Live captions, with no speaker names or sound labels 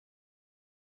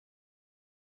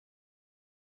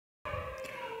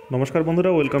নমস্কার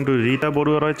বন্ধুরা, welcome to Rita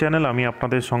Barua Roy channel. আমি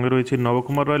আপনাদের সঙ্গে রয়েছি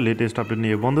নবকুমার রয় লেটেস্ট আপডেট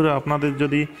নিয়ে। বন্ধুরা, আপনাদের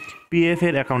যদি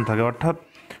পিএফের অ্যাকাউন্ট থাকে, অর্থাৎ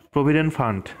প্রভিডেন্ট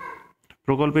ফান্ড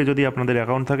প্রকল্পে যদি আপনাদের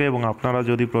অ্যাকাউন্ট থাকে এবং আপনারা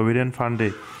যদি প্রভিডেন্ট ফান্ডে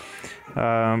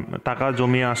টাকা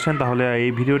জমিয়ে আসছেন, তাহলে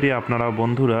এই ভিডিওটি আপনারা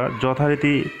বন্ধুরা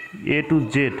যথারীতি A to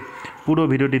Z পুরো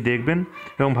ভিডিওটি দেখবেন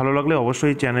এবং ভালো লাগলে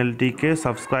অবশ্যই চ্যানেলটিকে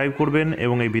সাবস্ক্রাইব করবেন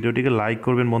এবং এই ভিডিওটিকে লাইক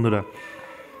করবেন। বন্ধুরা,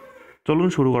 চলুন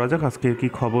শুরু করা যাক। আজকে কী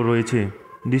খবর রয়েছে।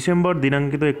 ডিসেম্বর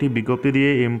দিনাঙ্কিত একটি বিজ্ঞপ্তি দিয়ে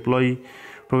এমপ্লয়ি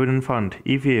প্রভিডেন্ট ফান্ড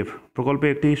ইপিএফ প্রকল্পে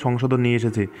একটি সংশোধন নিয়ে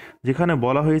এসেছে, যেখানে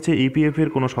বলা হয়েছে ইপিএফের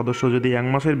কোনো সদস্য যদি 1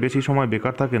 মাসের বেশি সময়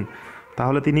বেকার থাকেন,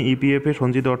 তাহলে তিনি ইপিএফে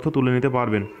সঞ্চিত অর্থ তুলে নিতে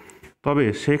পারবেন। তবে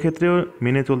সেক্ষেত্রেও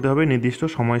মেনে চলতে হবে নির্দিষ্ট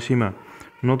সময়সীমা।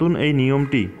 নতুন এই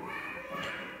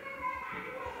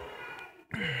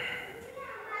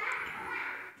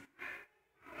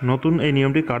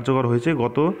নিয়মটি কার্যকর হয়েছে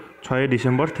গত 6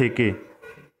 ডিসেম্বর থেকে।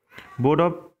 বোর্ড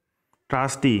অফ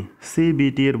ট্রাস্টি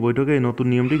সিবিটি এর বৈঠকে এই নতুন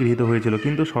নিয়মটি গৃহীত হয়েছিল,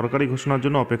 কিন্তু সরকারি ঘোষণার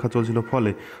জন্য অপেক্ষা চলছিল।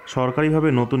 ফলে সরকারিভাবে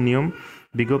নতুন নিয়ম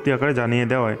বিজ্ঞপ্তি আকারে জানিয়ে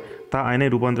দেওয়ায় তা আইনে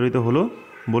রূপান্তরিত হলো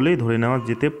বলেই ধরে নেওয়া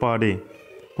যেতে পারে।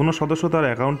 কোনো সদস্য তার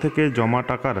অ্যাকাউন্ট থেকে জমা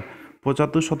টাকার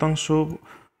 75%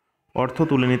 অর্থ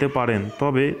তুলে নিতে পারেন,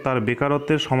 তবে তার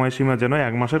বেকারত্বের সময়সীমা যেন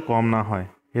 1 মাসের কম না হয়।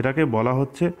 এটাকে বলা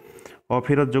হচ্ছে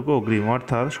অফেরতযোগ্য অগ্রিম,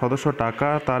 অর্থাৎ সদস্য টাকা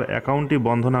তার অ্যাকাউন্টটি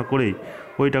বন্ধ না করেই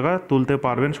ওই টাকা তুলতে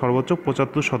পারবেন সর্বোচ্চ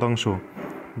 75%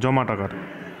 জমা টাকার।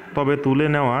 তবে তুলে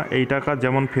নেওয়া এই টাকা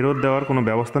যেমন ফেরত দেওয়ার কোনো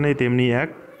ব্যবস্থা নেই, তেমনি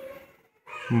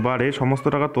একবারে সমস্ত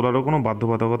টাকা তোলারও কোনো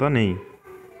বাধ্যবাধকতা নেই।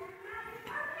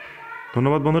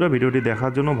 ধন্যবাদ বন্ধুরা ভিডিওটি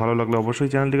দেখার জন্য। ভালো লাগলে অবশ্যই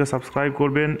চ্যানেলটিকে সাবস্ক্রাইব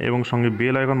করবেন এবং সঙ্গে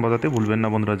বেল আইকন বাজাতে ভুলবেন না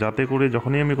বন্ধুরা, যাতে করে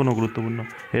যখনই আমি কোনো গুরুত্বপূর্ণ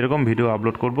এরকম ভিডিও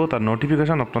আপলোড করব তার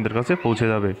নোটিফিকেশান আপনাদের কাছে পৌঁছে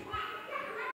যাবে।